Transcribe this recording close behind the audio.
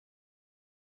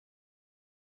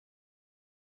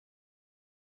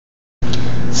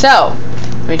So,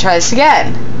 let me try this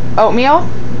again. Oatmeal,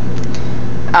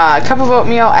 a cup of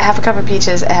oatmeal, a half a cup of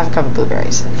peaches, a half a cup of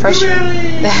blueberries. Fresh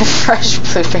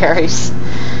blueberries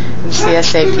and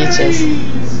CSA peaches.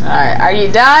 Alright, are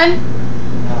you done?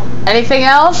 No. Anything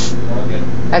else?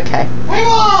 Okay.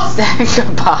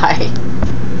 Goodbye.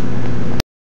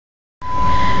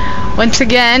 Once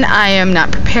again, I am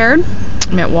not prepared.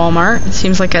 I'm at Walmart. It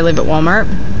seems like I live at Walmart.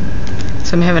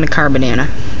 So I'm having a car banana.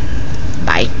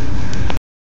 Bye.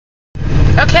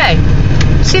 Okay.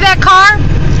 See that car?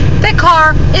 That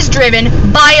car is driven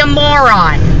by a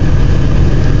moron.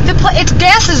 Its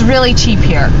gas is really cheap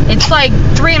here. It's like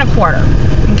 $3 1/4.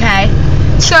 Okay?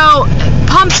 So,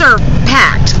 pumps are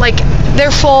packed. Like,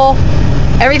 they're full.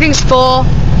 Everything's full.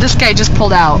 This guy just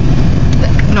pulled out.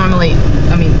 Normally,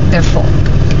 I mean, they're full.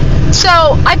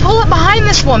 So, I pull up behind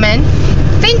this woman,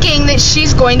 thinking that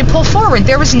she's going to pull forward.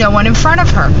 There was no one in front of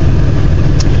her.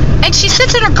 And she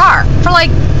sits in her car for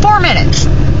like 4 minutes.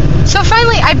 So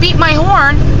finally, I beat my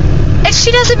horn, and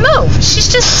she doesn't move. She's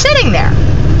just sitting there.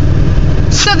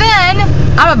 So then,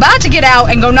 I'm about to get out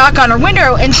and go knock on her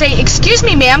window and say, "Excuse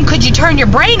me, ma'am, could you turn your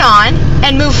brain on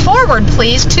and move forward,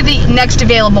 please, to the next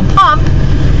available pump?"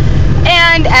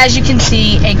 And as you can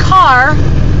see, a car,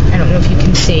 I don't know if you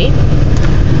can see,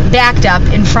 backed up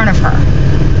in front of her.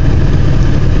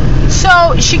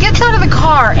 So she gets out of the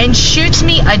car and shoots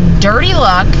me a dirty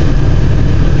look,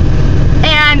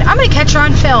 and I'm going to catch her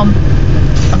on film.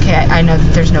 Okay, I know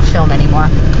that there's no film anymore,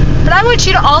 but I want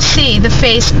you to all see the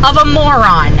face of a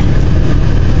moron.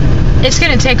 It's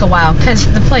going to take a while because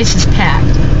the place is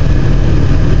packed.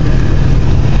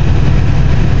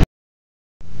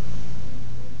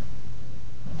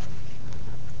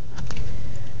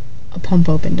 A pump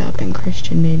opened up and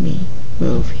Christian made me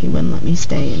move. He wouldn't let me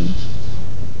stay and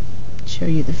show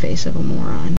you the face of a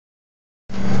moron.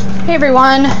 Hey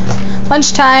everyone,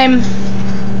 lunchtime.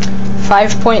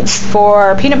 5 points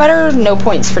for peanut butter, no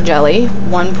points for jelly.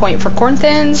 1 point for corn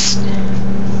thins,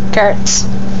 carrots,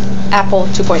 apple,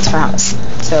 2 points for hummus.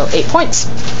 So 8 points.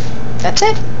 That's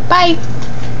it. Bye.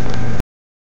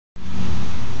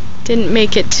 Didn't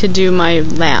make it to do my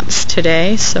laps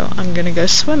today, so I'm gonna go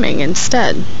swimming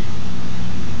instead.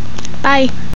 Bye.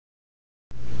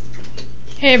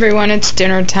 Hey everyone, it's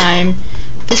dinner time.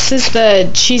 This is the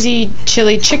cheesy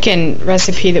chili chicken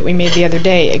recipe that we made the other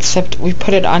day, except we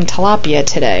put it on tilapia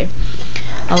today.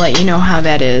 I'll let you know how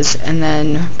that is, and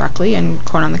then broccoli and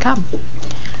corn on the cob.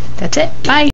 That's it. Bye.